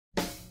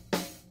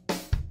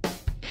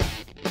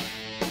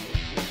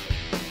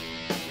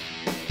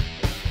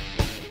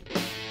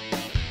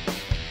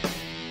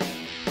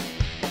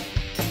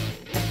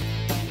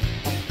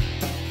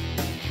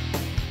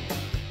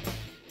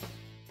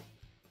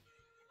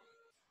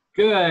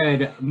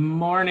Good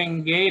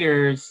morning,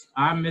 Gators.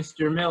 I'm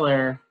Mr.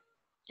 Miller,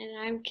 And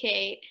I'm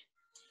Kate.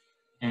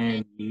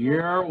 and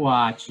you're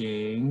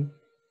watching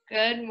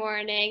Good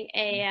morning,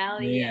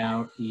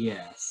 ALES.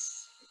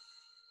 Yes.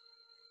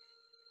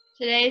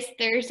 Today's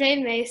Thursday,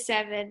 May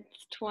 7th,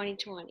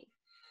 2020.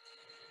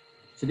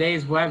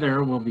 Today's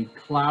weather will be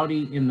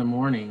cloudy in the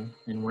morning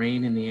and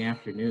rain in the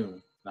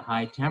afternoon. The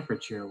high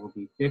temperature will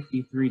be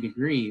 53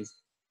 degrees,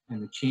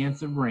 and the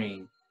chance of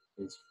rain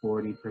is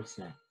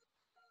 40%.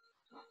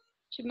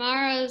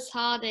 Tomorrow's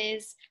holiday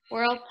is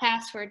World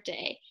Password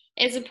Day.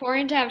 It's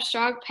important to have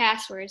strong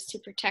passwords to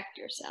protect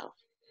yourself.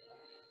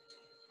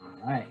 All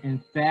right,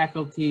 and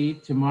faculty,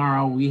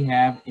 tomorrow we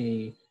have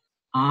a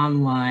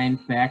online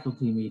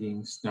faculty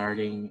meeting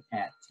starting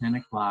at 10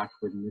 o'clock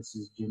with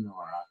Mrs.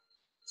 Genora.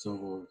 So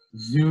we'll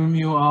Zoom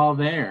you all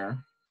there.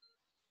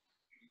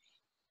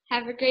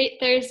 Have a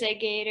great Thursday,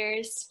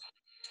 Gators.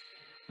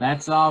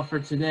 That's all for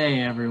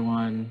today,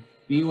 everyone.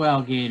 Be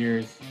well,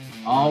 Gators.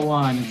 All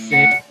one.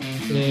 Stay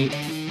safe.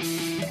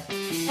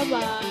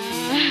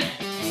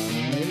 Bye-bye.